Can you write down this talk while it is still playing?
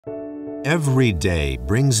Every day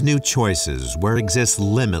brings new choices where exist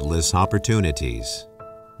limitless opportunities.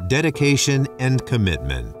 Dedication and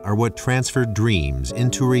commitment are what transfer dreams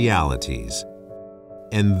into realities.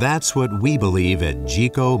 And that's what we believe at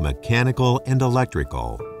GECO Mechanical and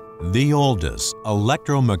Electrical, the oldest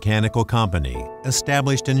electromechanical company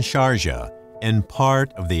established in Sharjah and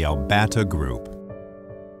part of the Al-Bata Group.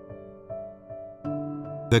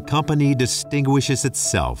 The company distinguishes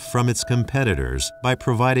itself from its competitors by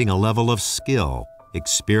providing a level of skill,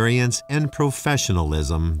 experience, and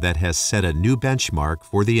professionalism that has set a new benchmark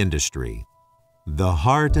for the industry. The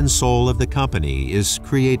heart and soul of the company is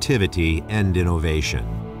creativity and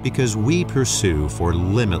innovation, because we pursue for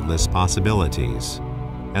limitless possibilities.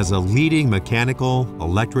 As a leading mechanical,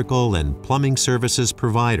 electrical, and plumbing services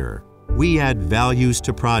provider, we add values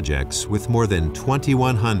to projects with more than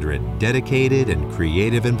 2,100 dedicated and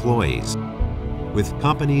creative employees. With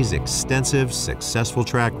company's extensive, successful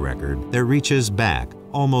track record that reaches back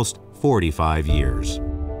almost 45 years.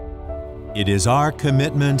 It is our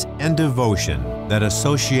commitment and devotion that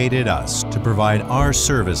associated us to provide our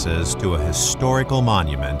services to a historical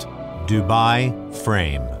monument, Dubai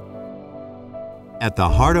Frame. At the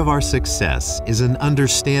heart of our success is an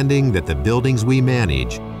understanding that the buildings we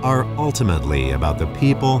manage are ultimately about the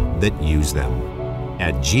people that use them.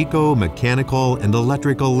 At GECO Mechanical and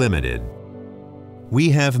Electrical Limited, we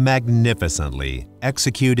have magnificently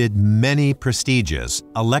executed many prestigious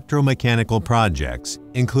electromechanical projects,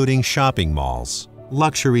 including shopping malls,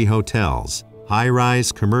 luxury hotels,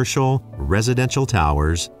 high-rise commercial, residential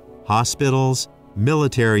towers, hospitals,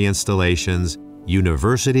 military installations,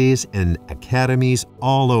 universities, and academies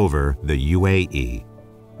all over the UAE.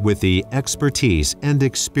 With the expertise and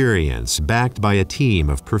experience backed by a team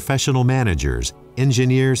of professional managers,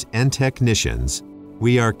 engineers, and technicians,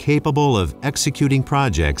 we are capable of executing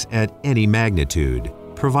projects at any magnitude,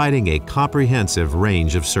 providing a comprehensive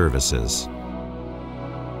range of services.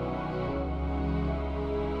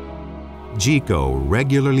 GECO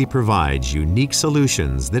regularly provides unique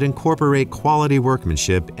solutions that incorporate quality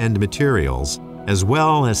workmanship and materials, as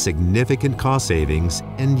well as significant cost savings,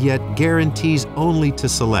 and yet guarantees only to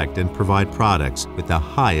select and provide products with the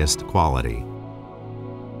highest quality.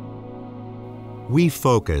 We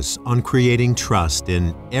focus on creating trust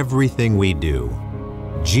in everything we do.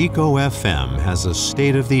 GECO FM has a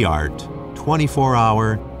state-of-the-art,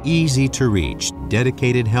 24-hour, easy-to-reach,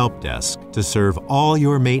 dedicated help desk to serve all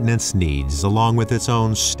your maintenance needs, along with its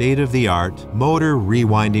own state-of-the-art motor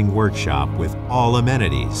rewinding workshop with all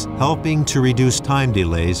amenities, helping to reduce time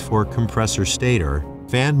delays for compressor stator,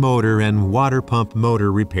 fan motor, and water pump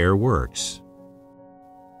motor repair works.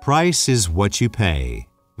 Price is what you pay.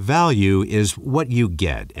 Value is what you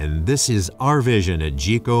get, and this is our vision at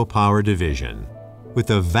GECO Power Division. With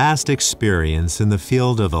a vast experience in the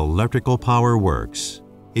field of electrical power works,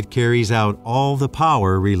 it carries out all the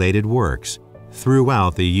power-related works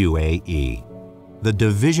throughout the UAE. The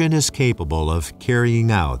division is capable of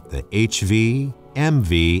carrying out the HV,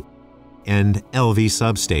 MV, and LV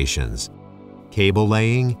substations, cable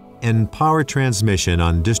laying, and power transmission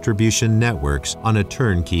on distribution networks on a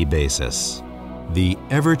turnkey basis. The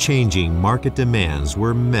ever-changing market demands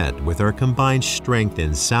were met with our combined strength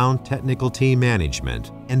in sound technical team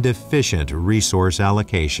management and efficient resource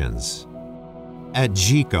allocations. At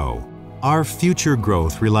GECO, our future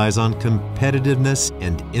growth relies on competitiveness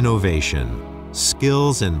and innovation,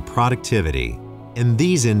 skills and productivity, and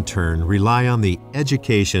these in turn rely on the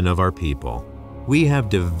education of our people. We have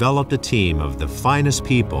developed a team of the finest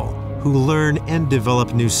people who learn and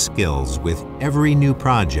develop new skills with every new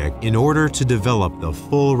project in order to develop the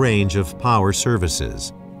full range of power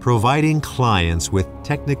services, providing clients with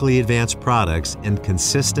technically advanced products and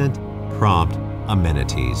consistent, prompt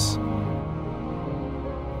amenities.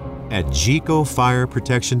 At GECO Fire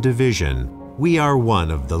Protection Division, we are one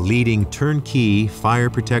of the leading turnkey fire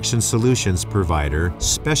protection solutions provider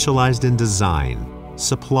specialized in design,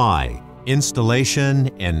 supply, installation,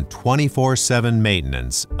 and 24/7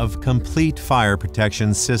 maintenance of complete fire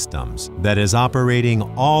protection systems that is operating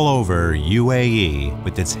all over UAE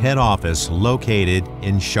with its head office located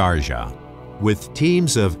in Sharjah. With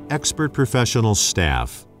teams of expert professional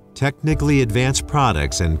staff, technically advanced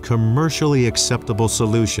products, and commercially acceptable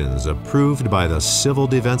solutions approved by the civil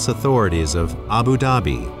defense authorities of Abu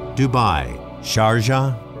Dhabi, Dubai,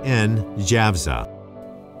 Sharjah, and Jafza,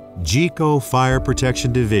 GECO Fire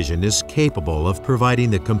Protection Division is capable of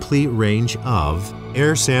providing the complete range of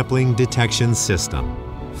air sampling detection system,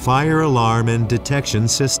 fire alarm and detection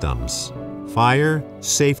systems, fire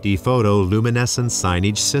safety photoluminescent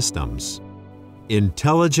signage systems,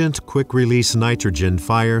 intelligent quick-release nitrogen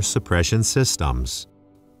fire suppression systems,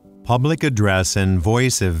 Public address and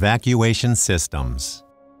voice evacuation systems.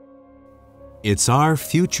 It's our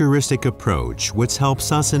futuristic approach which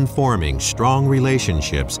helps us in forming strong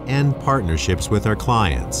relationships and partnerships with our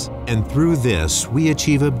clients. And through this, we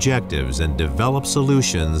achieve objectives and develop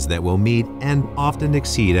solutions that will meet and often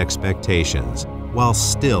exceed expectations, while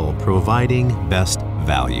still providing best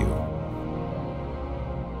value.